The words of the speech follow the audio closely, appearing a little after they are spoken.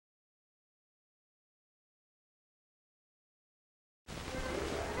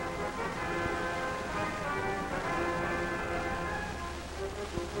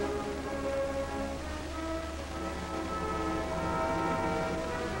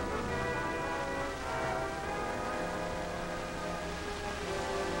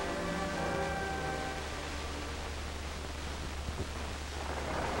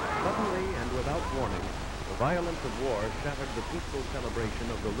violence of war shattered the peaceful celebration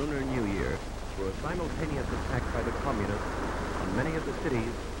of the Lunar New Year through a simultaneous attack by the communists on many of the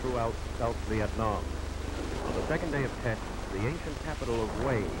cities throughout South Vietnam. On the second day of Tet, the ancient capital of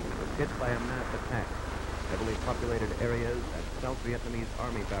Hue was hit by a mass attack. Heavily populated areas and South Vietnamese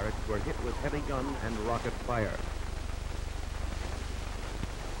army barracks were hit with heavy gun and rocket fire.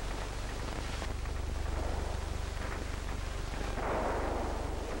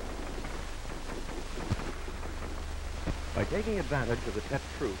 By taking advantage of the Tet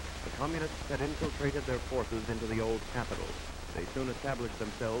truce, the communists had infiltrated their forces into the old capital. They soon established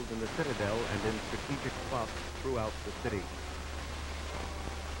themselves in the citadel and in strategic spots throughout the city.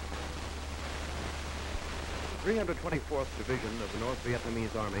 The 324th Division of the North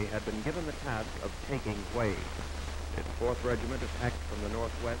Vietnamese Army had been given the task of taking Hue. Its 4th Regiment attacked from the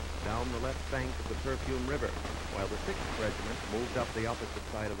northwest down the left bank of the Perfume River, while the 6th Regiment moved up the opposite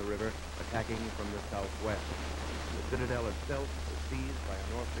side of the river, attacking from the southwest. The citadel itself was seized by a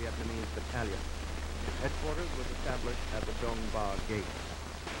North Vietnamese battalion. Its headquarters was established at the Dong Ba Gate.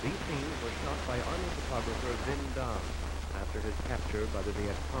 These scenes were shot by Army photographer Vinh Dam after his capture by the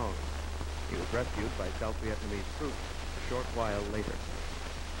Viet Cong. He was rescued by South Vietnamese troops a short while later.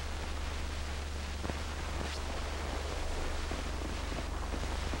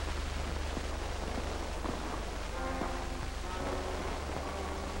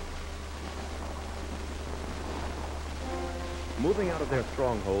 Moving out of their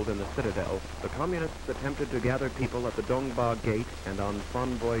stronghold in the citadel, the communists attempted to gather people at the Dong Ba Gate and on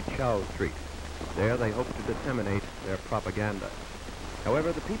Phan Boi Chau Street. There they hoped to disseminate their propaganda.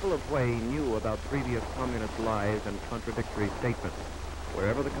 However, the people of Hue knew about previous communist lies and contradictory statements.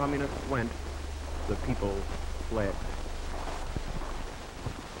 Wherever the communists went, the people fled.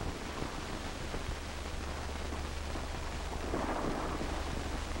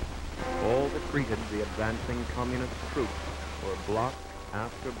 All that greeted the advancing communist troops were block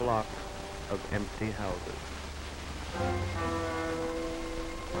after block of empty houses.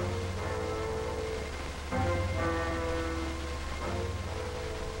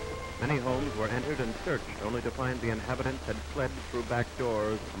 Many homes were entered and searched, only to find the inhabitants had fled through back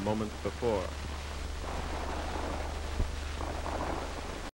doors moments before.